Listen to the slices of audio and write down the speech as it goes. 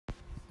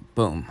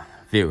Boom,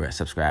 viewers,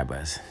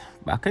 subscribers.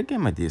 Back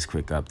again with these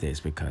quick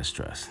updates because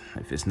trust,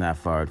 if it's not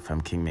forward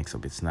from King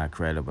Mix-Up, it's not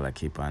credible. I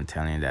keep on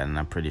telling you that, and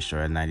I'm pretty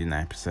sure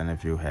 99%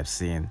 of you have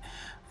seen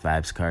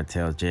Vybz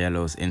Kartel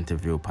Jailhouse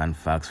interview on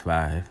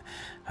Fox5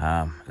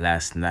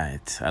 last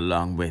night,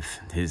 along with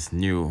his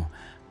new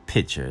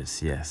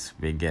pictures. Yes,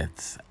 we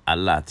get a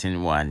lot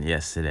in one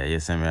yesterday.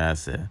 Yes, I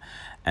say.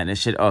 And it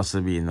should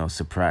also be no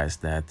surprise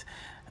that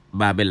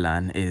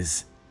Babylon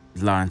is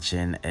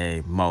launching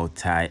a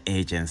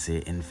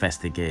multi-agency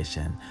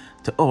investigation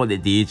to all the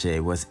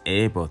DJ was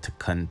able to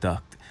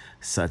conduct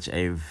such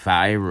a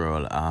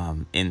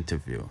viral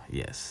interview.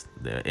 Yes,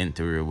 the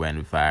interview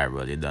went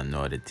viral. You don't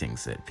know the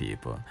things that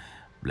people.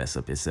 Bless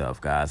up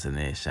yourself, God's a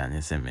nation,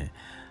 you see me?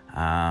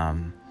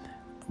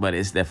 But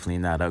it's definitely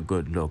not a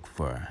good look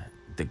for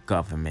the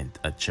government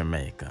of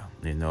Jamaica,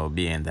 you know,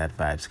 being that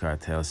Vybz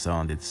Kartel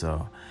sounded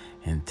so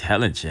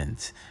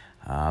intelligent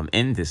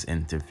in this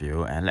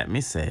interview. And let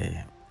me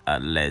say,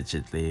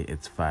 allegedly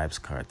it's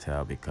Vybz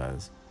Kartel,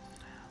 because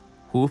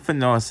who for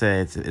no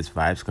say it's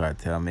Vybz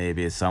Kartel?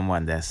 Maybe it's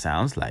someone that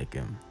sounds like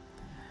him.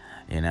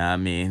 You know what I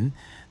mean?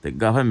 The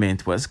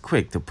government was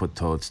quick to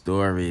put out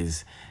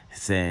stories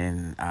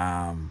saying,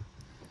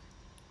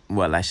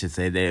 well, I should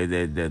say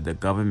the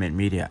government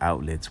media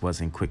outlets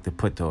wasn't quick to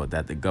put out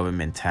that the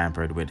government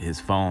tampered with his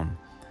phone.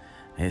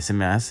 And so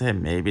I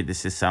said, maybe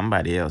this is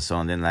somebody else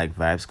sounding like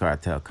Vybz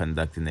Kartel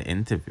conducting the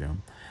interview.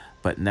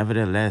 But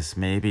nevertheless,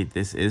 maybe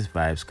this is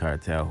Vybz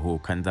Kartel who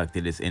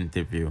conducted this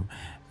interview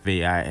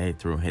via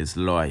through his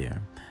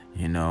lawyer.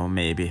 You know,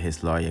 maybe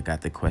his lawyer got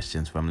the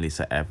questions from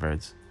Lisa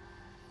Everts,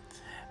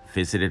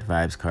 visited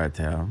Vybz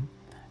Kartel,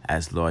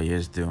 as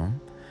lawyers do,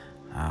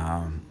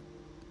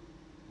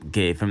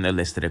 gave him the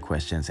list of the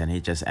questions, and he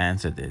just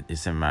answered it.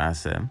 It's a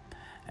massive.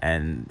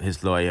 And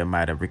his lawyer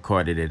might have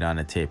recorded it on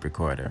a tape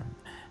recorder.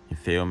 You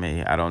feel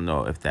me? I don't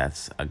know if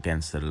that's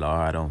against the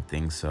law. I don't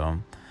think so.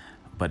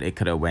 But it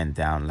could have went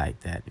down like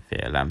that, you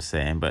feel what I'm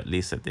saying? But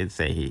Lisa did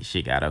say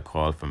she got a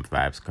call from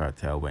Vybz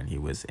Kartel when he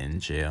was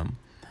in jail,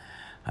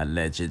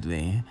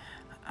 allegedly.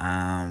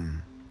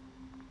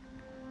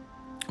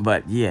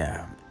 But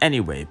yeah,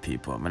 anyway,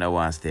 people, I don't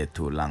want to stay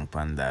too long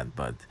on that,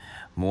 but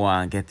more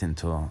on get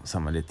into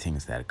some of the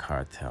things that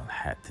Kartel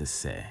had to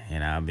say, you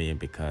know what I mean?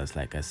 Because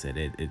like I said,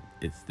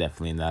 it's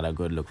definitely not a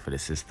good look for the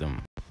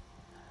system.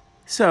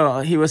 So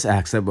he was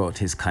asked about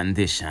his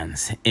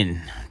conditions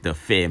in the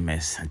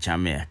famous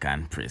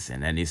Jamaican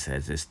prison, and he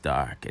says it's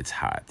dark, it's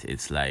hot,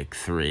 it's like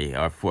 3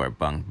 or 4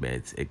 bunk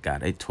beds. It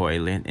got a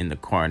toilet in the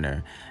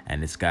corner,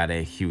 and it's got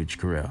a huge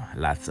grill,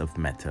 lots of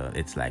metal.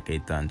 It's like a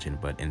dungeon,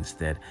 but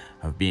instead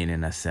of being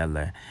in a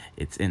cellar,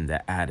 it's in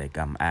the attic.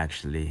 I'm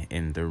actually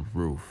in the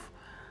roof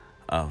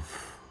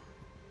of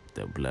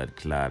the blood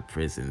clot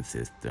prison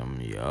system.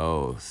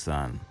 Yo,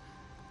 son.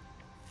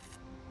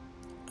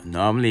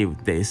 Normally,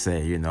 they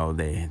say, you know,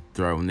 they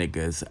throw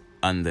niggas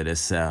under the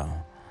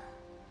cell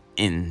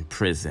in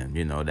prison.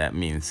 You know, that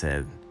means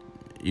that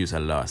you's a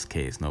lost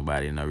case.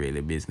 Nobody no really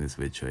business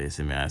with you. You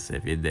see me? I say,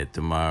 if you're dead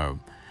tomorrow,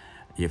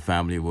 your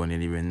family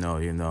wouldn't even know,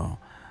 you know.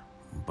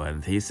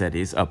 But he said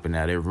he's up in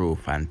the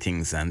roof and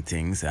things,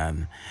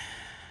 and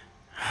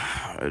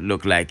it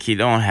look like he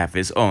don't have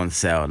his own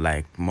cell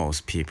like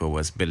most people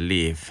was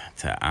believed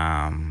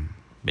to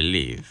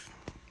believe.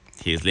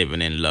 He's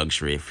living in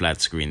luxury,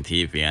 flat screen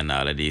TV, and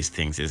all of these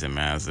things is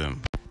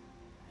amazing.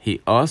 He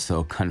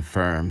also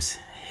confirms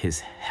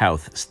his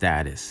health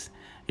status.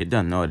 You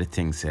don't know the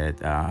things that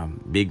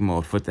Big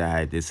Mo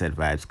Footahide, they said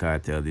Vybz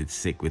Kartel did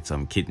sick with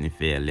some kidney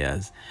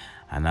failures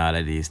and all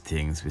of these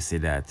things. We see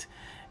that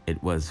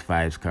it was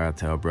Vybz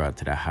Kartel brought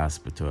to the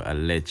hospital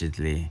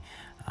allegedly.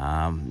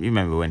 You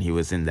remember when he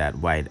was in that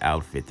white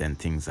outfit and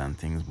things.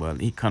 Well,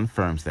 he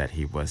confirms that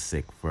he was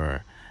sick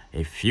for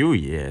a few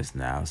years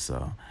now,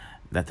 so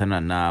that's a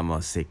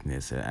normal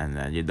sickness,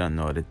 and you don't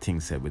know the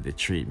things that with the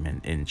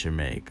treatment in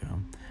Jamaica,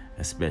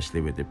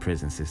 especially with the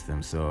prison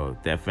system. So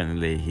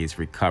definitely he's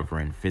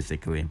recovering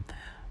physically,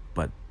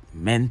 but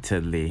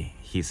mentally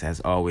he has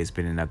always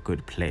been in a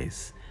good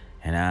place,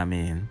 you know what I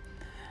mean?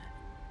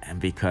 And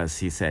because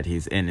he said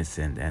he's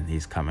innocent and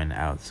he's coming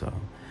out, so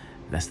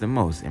that's the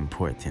most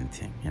important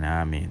thing, you know what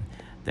I mean?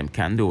 Them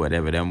can do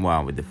whatever they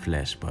want with the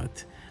flesh,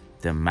 but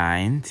the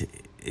mind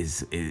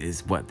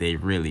is what they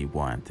really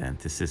want. And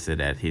to say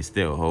that he's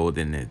still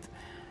holding it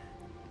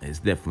is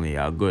definitely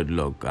a good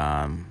look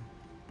on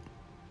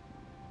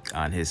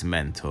his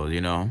mental, you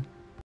know.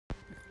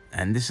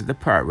 And this is the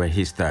part where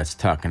he starts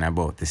talking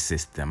about the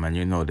system, and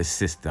you know the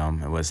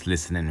system was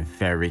listening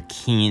very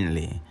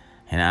keenly,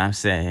 you know what I'm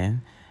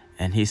saying?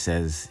 And he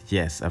says,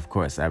 yes, of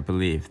course, I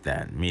believe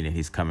that, meaning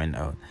he's coming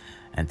out.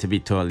 And to be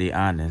totally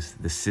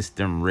honest, the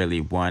system really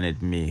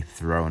wanted me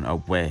thrown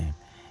away.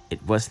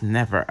 It was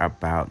never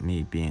about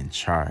me being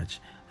charged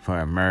for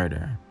a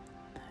murder.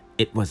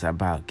 It was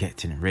about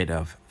getting rid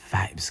of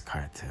Vybz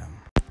Kartel.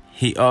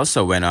 He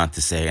also went on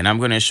to say, and I'm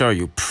going to show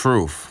you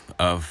proof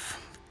of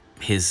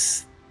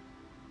his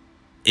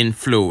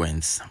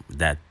influence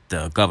that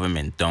the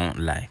government don't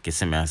like. You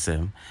see me, I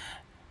said,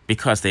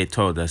 because they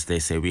told us, they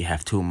say we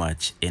have too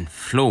much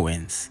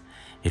influence.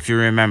 If you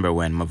remember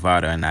when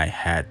Mavado and I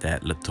had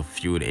that little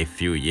feud a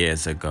few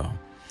years ago,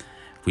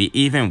 we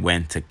even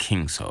went to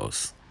King's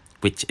House,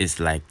 which is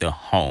like the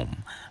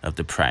home of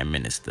the Prime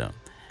Minister.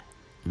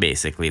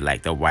 Basically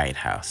like the White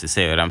House. You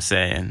see what I'm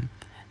saying?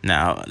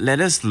 Now, let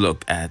us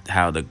look at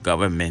how the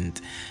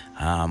government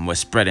was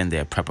spreading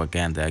their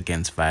propaganda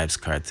against Vybz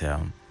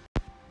Kartel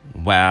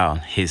while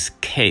his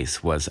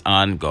case was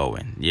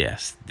ongoing.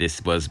 Yes,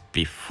 this was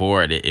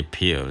before the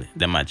appeal.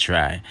 They might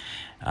try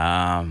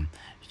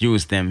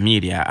use them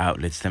media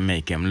outlets to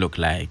make him look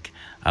like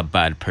a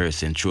bad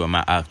person through him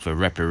ask for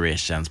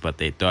reparations, but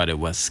they thought it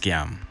was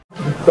scam.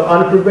 So on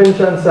the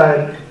prevention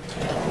side,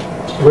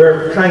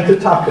 we're trying to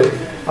tackle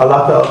a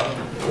lot of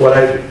what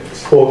I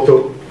spoke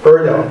to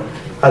earlier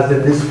as the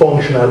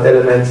dysfunctional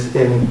elements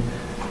in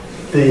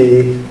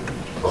the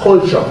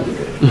culture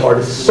or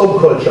the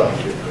subculture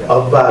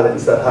of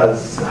violence that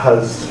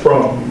has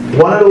sprung up.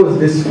 One of those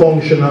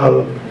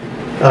dysfunctional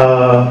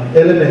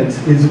elements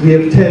is we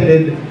have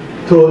tended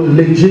to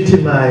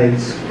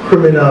legitimize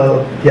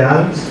criminal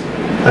gangs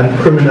and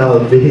criminal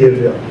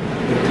behavior.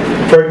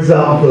 For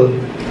example,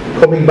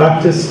 coming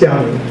back to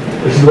scamming,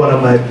 which is one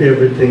of my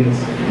favorite things.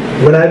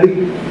 When I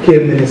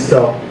became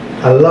minister,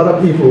 a lot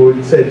of people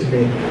would say to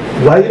me,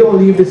 why you don't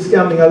leave the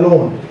scamming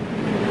alone?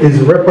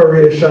 Is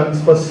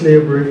reparations for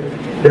slavery,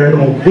 there are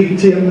no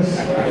victims,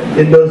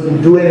 it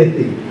doesn't do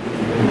anything.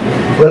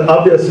 Well,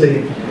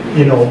 obviously,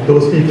 you know,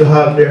 those people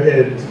have their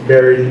heads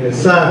buried in the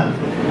sand.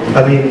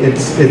 I mean,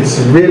 it's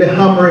really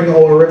hammering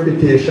our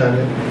reputation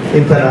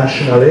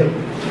internationally.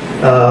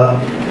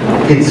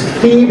 It's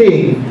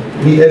feeding,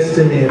 we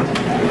estimate,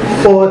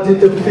 40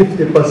 to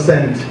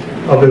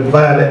 50% of the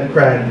violent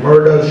crime,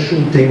 murders,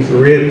 shootings,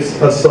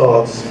 rapes,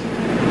 assaults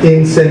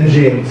in St.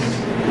 James,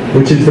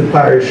 which is the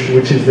parish,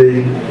 which is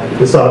the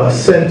sort of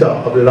center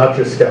of the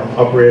lottery scam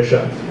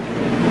operations.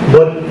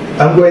 But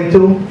I'm going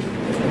to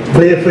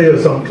play for you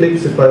some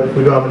clips if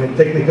we don't have any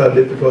technical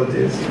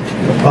difficulties.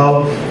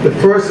 The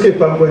first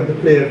clip I'm going to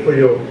play for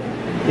you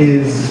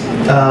is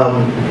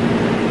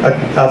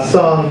a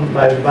song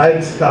by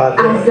Vybz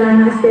Kartel.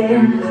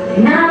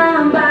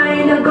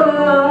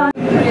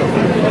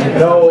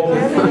 Now,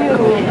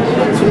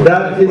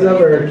 that is a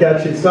very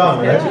catchy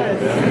song, right?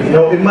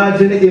 Now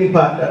imagine the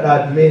impact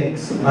that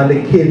makes on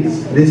the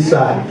kids this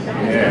side.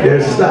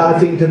 They're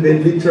starting to be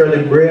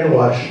literally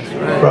brainwashed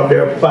from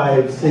their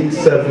 5, 6,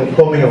 7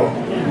 coming up.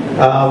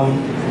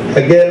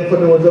 Again, for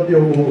those of you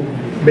who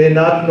may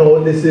not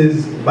know, this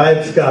is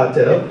Vybz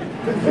Kartel.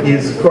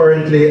 He's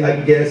currently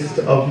a guest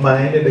of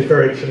mine in the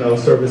correctional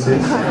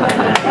services.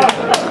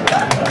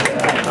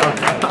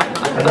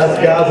 And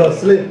that's Gaza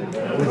Slim,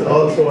 who's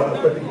also on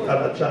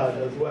a charge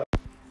as well.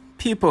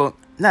 People,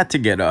 not to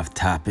get off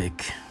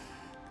topic,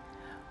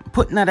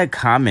 put in the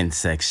comment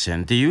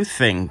section, do you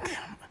think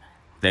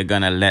they're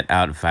gonna let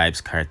out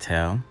Vybz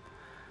Kartel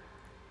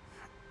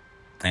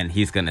and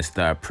he's gonna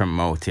start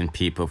promoting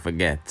people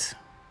forget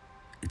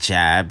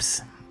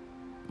jabs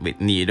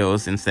with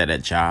needles instead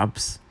of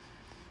jobs?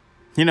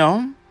 You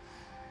know,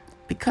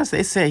 because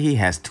they say he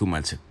has too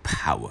much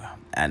power.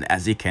 And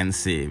as you can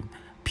see,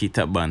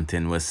 Peter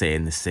Bunting was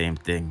saying the same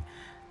thing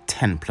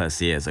 10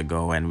 plus years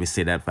ago, and we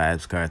see that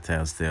Vybz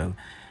Kartel still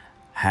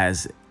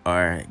has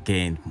or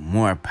gained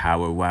more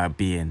power while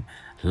being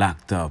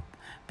locked up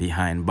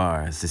behind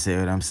bars. You see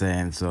what I'm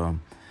saying? So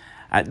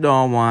I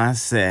don't want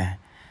to say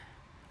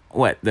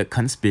what the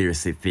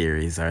conspiracy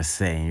theories are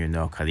saying, you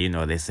know, because, you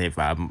know, they say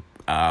Vybz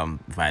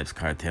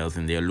Kartel's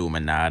in the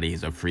Illuminati,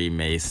 he's a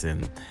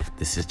Freemason.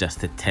 This is just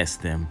to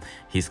test him.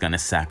 He's gonna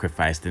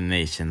sacrifice the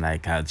nation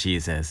like how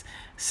Jesus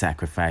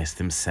sacrificed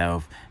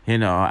himself, you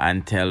know,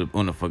 until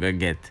Unafuga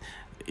get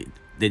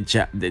the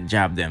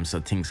job them so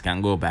things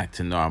can go back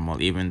to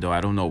normal, even though I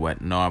don't know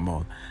what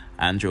normal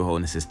Andrew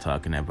Holness is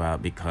talking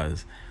about,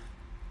 because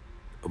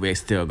we're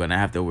still gonna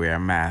have to wear a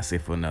mask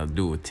if we not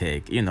do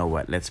take. You know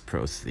what, let's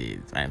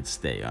proceed and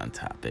stay on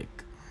topic.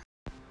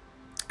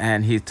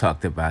 And he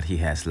talked about he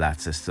has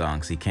lots of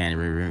songs he can't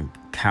even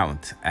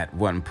count. At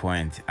one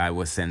point, I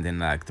was sending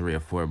like 3 or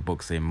 4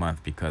 books a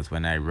month, because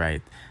when I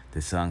write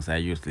the songs, I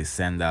usually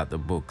send out the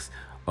books.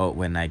 Or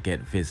when I get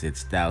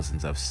visits,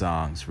 thousands of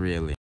songs,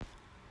 really.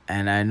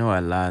 And I know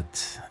a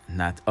lot,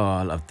 not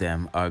all of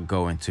them are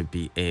going to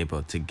be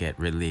able to get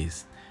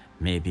released.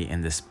 Maybe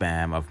in the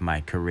span of my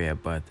career,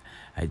 but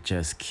I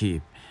just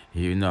keep,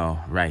 you know,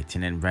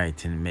 writing, and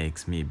writing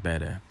makes me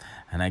better.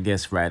 And I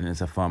guess writing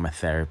is a form of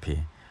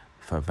therapy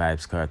for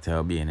Vybz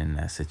Kartel being in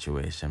that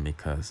situation,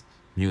 because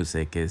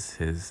music is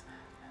his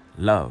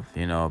love,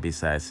 you know,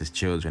 besides his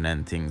children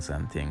and things.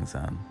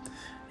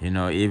 You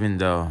know, even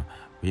though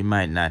we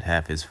might not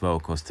have his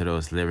vocals to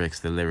those lyrics,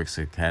 the lyrics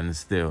can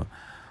still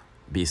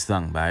be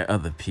sung by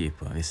other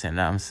people. You see what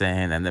I'm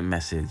saying? And the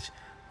message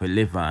will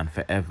live on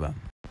forever.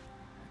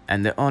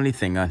 And the only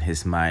thing on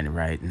his mind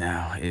right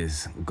now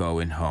is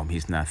going home.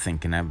 He's not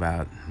thinking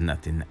about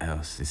nothing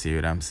else. You see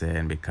what I'm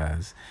saying?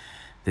 Because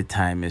the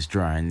time is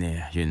drawing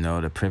near. You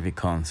know, the Privy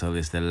Council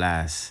is the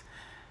last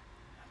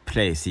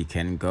place he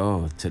can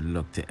go to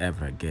look to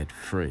ever get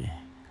free.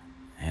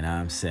 You know what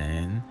I'm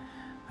saying?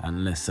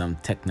 Unless some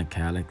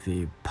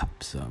technicality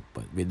pops up,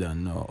 but we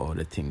don't know all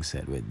the things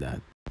said with that.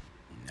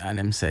 And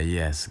him say,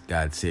 yes,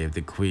 God save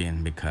the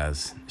queen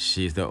because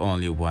she's the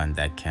only one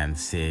that can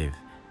save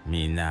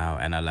me now.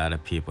 And a lot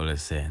of people are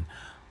saying,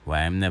 why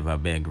I'm never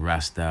beg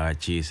Rasta or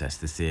Jesus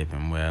to save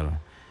him. Well,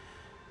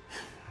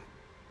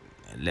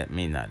 let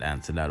me not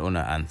answer that. I want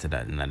to answer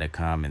that in the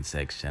comment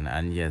section.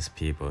 And yes,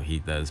 people, he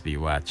does be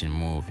watching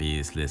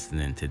movies,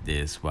 listening to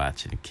this,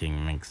 watching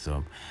King Mix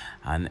Up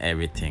and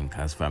everything.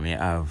 Because for me,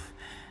 I've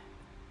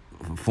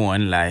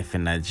phone life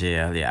in a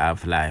jail, you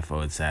have life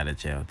outside the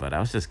jail. But I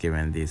was just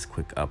giving these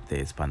quick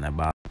updates on the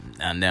bar.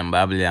 And them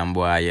Babylon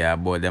boy, yeah,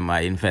 about them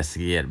I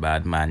investigate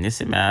bad man. You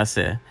see me, I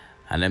say,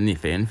 and them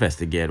need to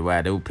investigate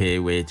why they pay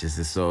wages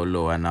is so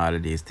low and all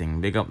of these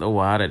things. Big up the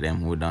water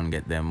them who don't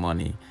get their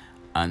money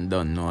and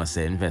don't know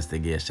say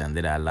investigation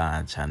did I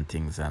launch and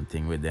things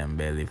with them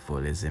belly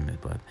full, is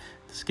it? But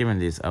just giving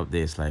these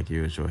updates like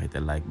usual. Hit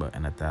the like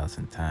button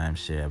 1,000 times,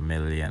 share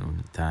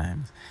 1,000,000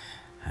 times,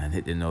 and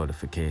hit the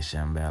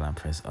notification bell and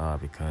press all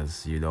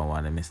because you don't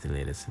want to miss the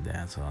latest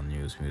dancehall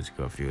news, music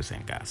reviews,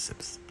 and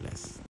gossips. Bless.